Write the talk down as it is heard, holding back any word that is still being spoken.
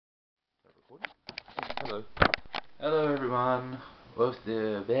Hello. Hello everyone. Welcome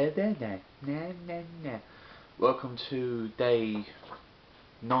to day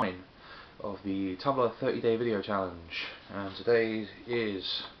 9 of the Tumblr 30-day video challenge. And today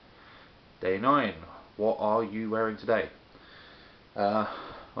is day 9. What are you wearing today?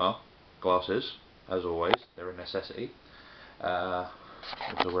 Well, glasses, as always. They're a necessity. Also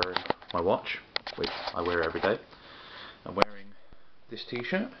wearing my watch, which I wear every day. I'm wearing this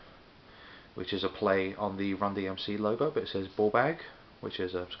t-shirt, which is a play on the Run DMC logo, but it says ball bag, which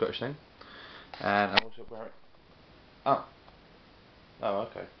is a Scottish thing. And I'm also wearing... Oh,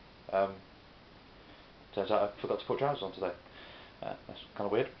 okay. Turns out I forgot to put trousers on today. That's kind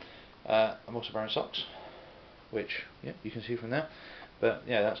of weird. I'm also wearing socks, which, yeah, you can see from there. But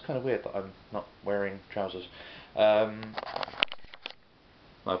yeah, that's kind of weird that I'm not wearing trousers. I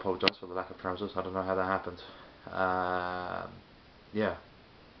apologise for the lack of trousers. I don't know how that happened. Yeah,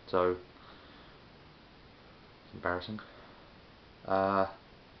 so it's embarrassing.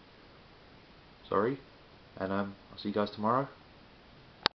 Sorry, and I'll see you guys tomorrow.